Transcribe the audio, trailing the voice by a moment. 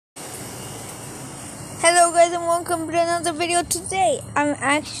Hello guys and welcome to another video. Today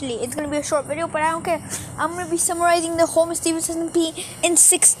it's gonna be a short video, but I don't care. I'm gonna be summarizing the whole Misteveous SMP in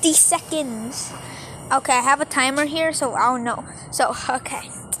 60 seconds. Okay, I have a timer here, so I don't know. So okay,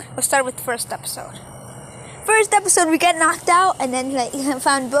 we'll start with the first episode. First episode, we get knocked out, and then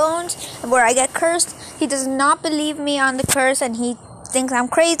found bones where I get cursed. He does not believe me on the curse, and he thinks I'm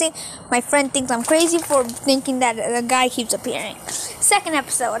crazy. My friend thinks I'm crazy for thinking that the guy keeps appearing. Second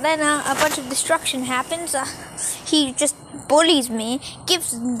episode, then a bunch of destruction happens. He just bullies me,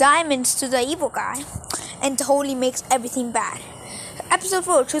 gives diamonds to the evil guy, and totally makes everything bad. Episode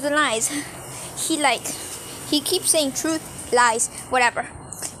 4, Truth and Lies. He keeps saying truth, lies, whatever.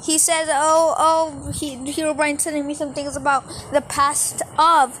 He says, Hero Brian's telling me some things about the past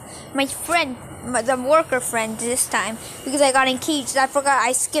of my friend, the worker friend this time, because I got engaged. I forgot,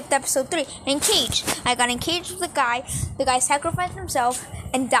 I skipped episode 3. Engaged. I got engaged with the guy sacrificed himself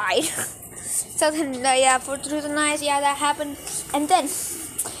and died. So then, for Truth and Lies, that happened. And then,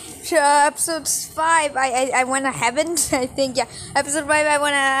 episode 5, I went to heaven, I think, episode 5, I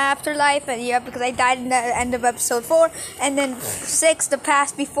went to afterlife, and because I died in the end of episode 4, and then 6, the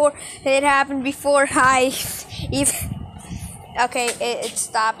past before it happened, before I even, okay, it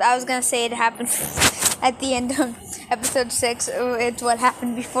stopped. I was gonna say it happened at the end of episode 6, it's what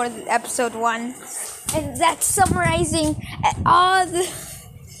happened before episode 1, and that's summarizing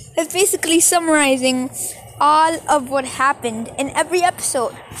it's basically summarizing all of what happened in every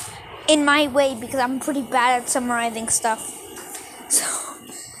episode. In my way, because I'm pretty bad at summarizing stuff. So,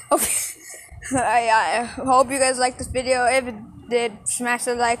 I hope you guys liked this video. If it did, smash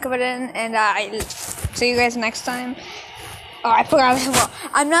the like button, and I'll see you guys next time. Oh, I forgot. Well,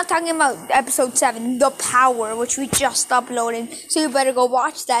 I'm not talking about episode 7, The Power, which we just uploaded. So you better go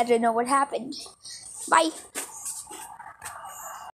watch that to know what happened. Bye.